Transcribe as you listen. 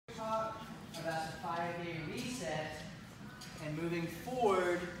and moving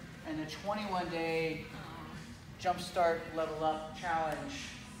forward in the 21-day Jumpstart Level Up Challenge.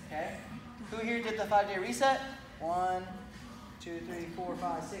 Okay? Who here did the 5-day reset? 1, 2, 3, 4,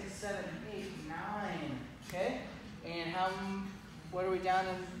 5, 6, 7, 8, 9. Okay? And what are we down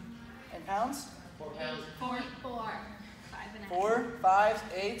in pounds? 4 pounds. 4. 4, 5,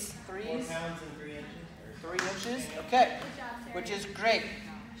 8, 3. 4 pounds and 3 inches. 3 inches. Okay. Which is great.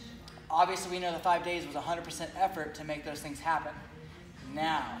 Obviously, we know the 5 days was 100% effort to make those things happen.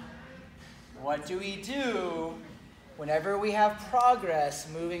 Now, what do we do whenever we have progress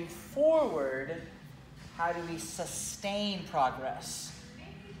moving forward? How do we sustain progress?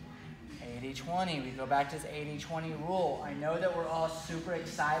 80-20. We go back to this 80-20 rule. I know that we're all super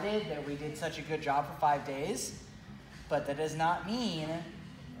excited that we did such a good job for 5 days, but that does not mean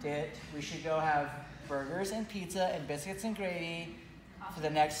that we should go have burgers and pizza and biscuits and gravy for the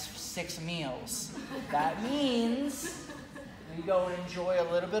next 6 meals. That means we go and enjoy a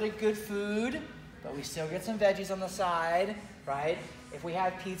little bit of good food, but we still get some veggies on the side, right? If we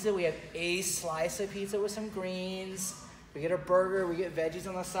have pizza, we have a slice of pizza with some greens. We get a burger, we get veggies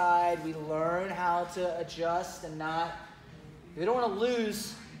on the side. We learn how to adjust and not, we don't want to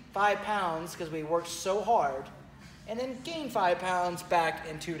lose 5 pounds because we worked so hard and then gain 5 pounds back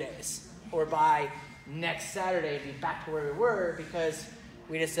in 2 days. Or by next Saturday, be back to where we were because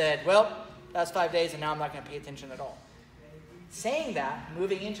we just said, well, that's 5 days and now I'm not going to pay attention at all. Saying that,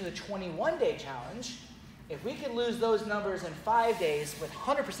 moving into the 21-day challenge, if we could lose those numbers in 5 days with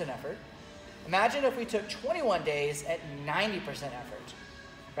 100% effort, imagine if we took 21 days at 90% effort,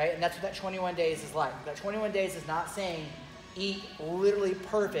 right? And that's what that 21 days is like. That 21 days is not saying eat literally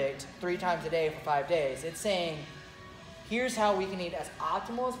perfect 3 times a day for 5 days. It's saying, here's how we can eat as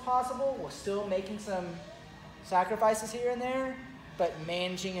optimal as possible while still making some sacrifices here and there, but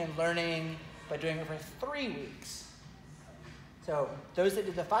managing and learning by doing it for 3 weeks. So those that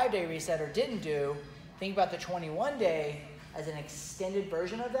did the 5-day reset or didn't do, think about the 21-day as an extended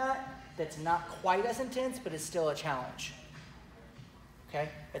version of that that's not quite as intense, but it's still a challenge. Okay?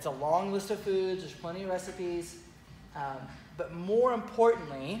 It's a long list of foods. There's plenty of recipes. But more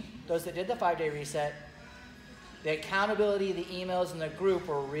importantly, those that did the 5-day reset, the accountability, the emails, and the group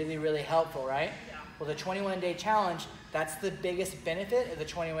were really, really helpful, right? Yeah. Well, the 21-day challenge, that's the biggest benefit of the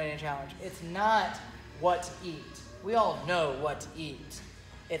 21-day challenge. It's not what to eat. We all know what to eat.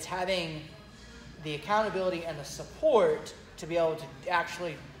 It's having the accountability and the support to be able to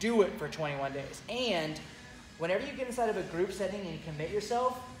actually do it for 21 days. And whenever you get inside of a group setting and you commit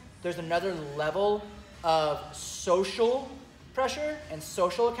yourself, there's another level of social pressure and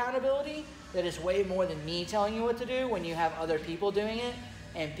social accountability that is way more than me telling you what to do. When you have other people doing it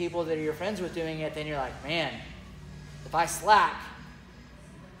and people that are your friends with doing it, then you're like, man, if I slack,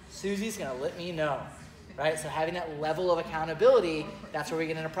 Susie's going to let me know, right? So having that level of accountability, that's where we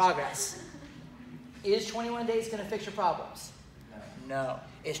get into progress. Is 21 days going to fix your problems? No.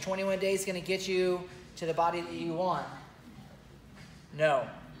 Is 21 days going to get you to the body that you want? No.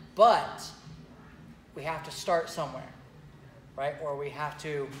 But we have to start somewhere, right? Or we have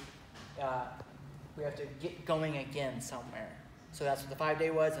to get going again somewhere. So that's what the 5-day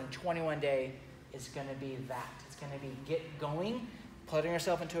was, and 21-day is going to be that. It's going to be get going, putting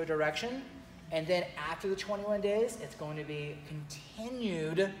yourself into a direction, and then after the 21 days, it's going to be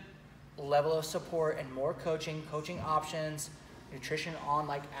continued level of support and more coaching options, nutrition on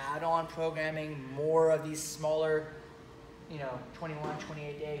like add-on programming, more of these smaller, 21,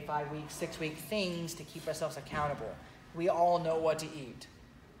 28-day, 5-week, 6-week things to keep ourselves accountable. We all know what to eat,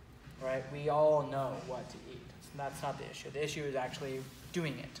 right? We all know what to eat. That's not the issue. The issue is actually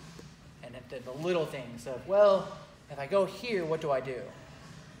doing it. And the little things of, well, if I go here, what do I do?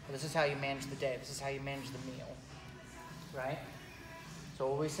 Well, this is how you manage the day. This is how you manage the meal, right? So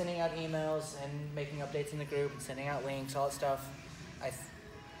we'll be sending out emails and making updates in the group and sending out links, all that stuff.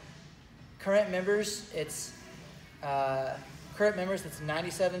 Current members, it's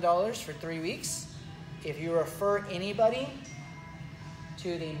 $97 for 3 weeks. If you refer anybody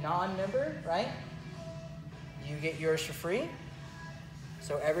to the non-member, right, you get yours for free.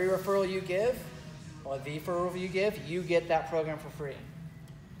 So every referral you give, or the referral you give, you get that program for free.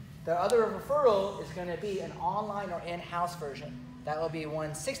 The other referral is going to be an online or in-house version. That will be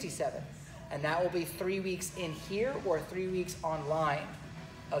 $167, and that will be 3 weeks in here or 3 weeks online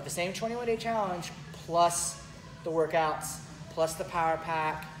of the same 21-day challenge plus the workouts plus the power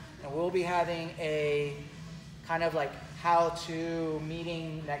pack, and we'll be having a kind of like how-to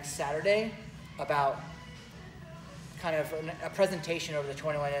meeting next Saturday about kind of a presentation over the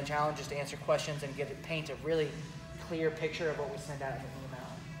 21-day challenge just to answer questions and paint a really clear picture of what we send out in the email.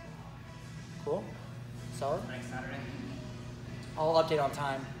 Cool? Solid? Next Saturday. I'll update on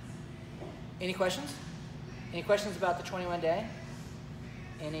time. Any questions? Any questions about the 21 day?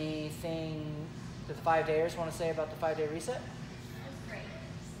 Anything that the 5-dayers want to say about the 5-day reset? It was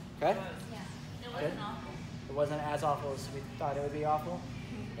great. Okay. Yeah. It wasn't awful. It wasn't as awful as we thought it would be awful.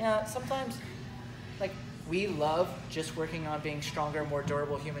 Yeah, sometimes, like, we love just working on being stronger, more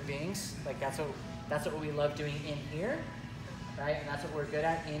durable human beings. Like, that's what we love doing in here, right? And that's what we're good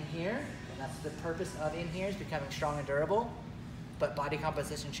at in here. And that's the purpose of in here, is becoming strong and durable. But body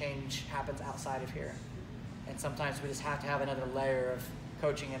composition change happens outside of here. And sometimes we just have to have another layer of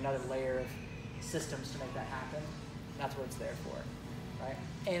coaching, another layer of systems to make that happen. And that's what it's there for, right?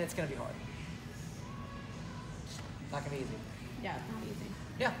 And it's going to be hard. It's not going to be easy. Yeah, it's not easy.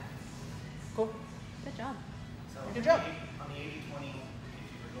 Yeah. Cool. Good job. So Good job. On the 80-20, if you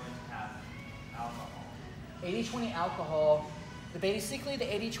were going to have alcohol. 80-20 alcohol. Basically, the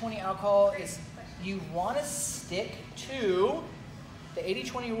 80-20 alcohol is you want to stick to the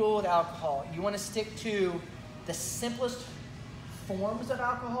 80-20 rule with alcohol. You want to stick to the simplest forms of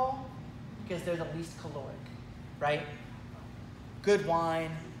alcohol because they're the least caloric, right? Good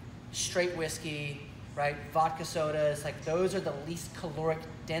wine, straight whiskey, right? Vodka sodas, like those are the least caloric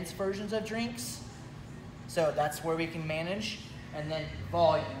dense versions of drinks. So that's where we can manage. And then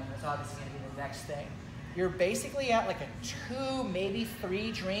volume is obviously going to be the next thing. You're basically at like a 2, maybe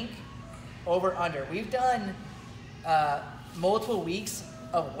 3 drink over under. We've done multiple weeks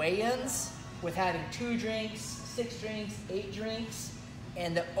of weigh-ins with having 2 drinks, 6 drinks, 8 drinks,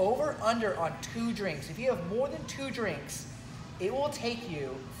 and the over under on 2 drinks. If you have more than 2 drinks, it will take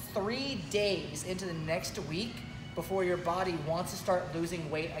you 3 days into the next week before your body wants to start losing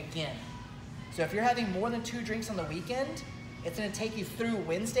weight again. So if you're having more than 2 drinks on the weekend, it's going to take you through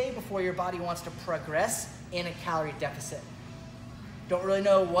Wednesday before your body wants to progress in a calorie deficit. Don't really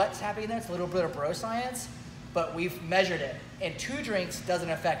know what's happening there. It's a little bit of bro science, but we've measured it. And 2 drinks doesn't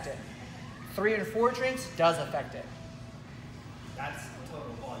affect it. 3 and 4 drinks does affect it. That's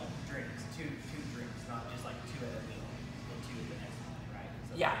total volume drinks. Two drinks, not just like 2 at a meal and 2 at the next one, right?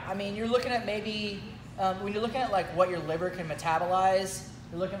 So Yeah, I mean, you're looking at maybe, when you're looking at like what your liver can metabolize,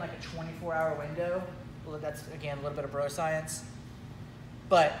 you're looking at like a 24-hour window. Well, that's, again, a little bit of bro science.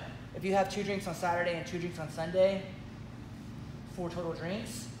 But if you have 2 drinks on Saturday and 2 drinks on Sunday, 4 total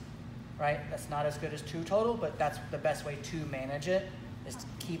drinks, right? That's not as good as 2 total, but that's the best way to manage it, is to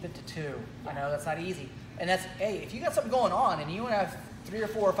keep it to 2. I know that's not easy. And that's, hey, if you got something going on and you want to have 3 or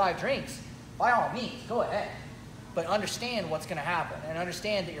 4 or 5 drinks, by all means, go ahead. But understand what's going to happen and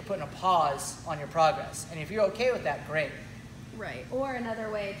understand that you're putting a pause on your progress. And if you're okay with that, great. Right. Or another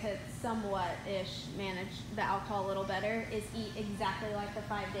way to somewhat-ish manage the alcohol a little better is eat exactly like the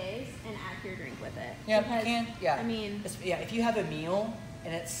 5 days and add your drink with it. Yeah, because, you can. Yeah. I mean, yeah, if you have a meal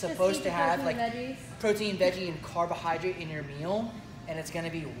and it's just supposed eat to the have protein, like veggies. protein, veggie, and carbohydrate in your meal, and it's going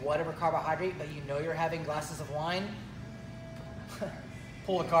to be whatever carbohydrate, but you know you're having glasses of wine,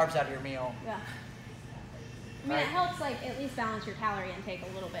 pull the carbs out of your meal. Yeah. I mean, Right. it helps like at least balance your calorie intake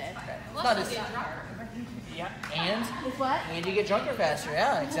a little bit. Okay. Well, Not she'll as- get drunker. Yeah, and With what? you get drunker faster.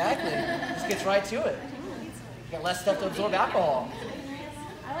 Yeah, exactly. Just gets right to it. You got less stuff to absorb alcohol.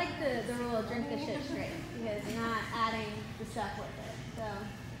 I like the rule of drink the shit straight because you're not adding the stuff with it. So,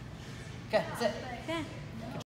 Okay, that's it. okay.